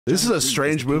This is a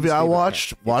strange movie I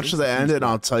watched. Watch to the end and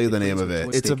I'll tell you the name of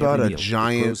it. It's about a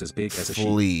giant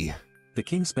flea. The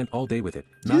king spent all day with it.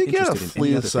 Do you think you had a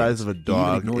flea the size of a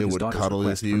dog, it would cuddle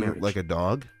with you like a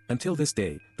dog? Until this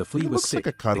day, the flea was sick.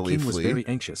 Like a cuddly the king was flea. very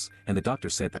anxious, and the doctor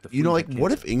said that the flea You know, like, had what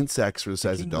cancer. if insects were the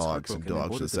size of king was dogs and heartbroken and dogs were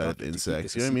the ordered the size of doctor to keep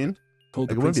insects? this You know what I mean? Told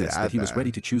the Like, it wouldn't be princess that he was bad.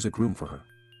 ready to choose a groom for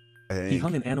her. He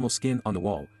hung an animal skin on the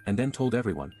wall, and then told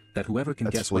everyone that whoever can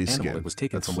guess what animal it was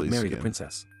taken from would marry the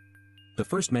princess. The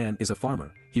first man is a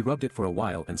farmer. He rubbed it for a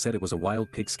while and said it was a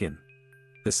wild pig skin.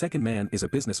 The second man is a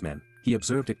businessman. He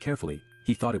observed it carefully.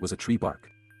 He thought it was a tree bark.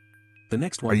 The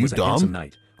next one was a handsome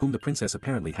knight, whom the princess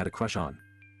apparently had a crush on.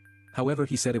 However,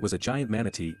 he said it was a giant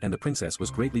manatee, and the princess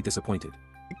was greatly disappointed.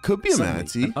 It could be a Suddenly,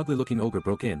 manatee. an ugly-looking ogre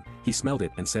broke in. He smelled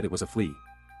it and said it was a flea.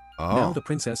 Now the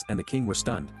princess and the king were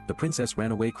stunned. The princess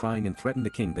ran away crying and threatened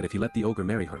the king that if he let the ogre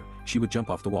marry her, she would jump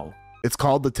off the wall. It's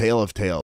called The Tale of Tales.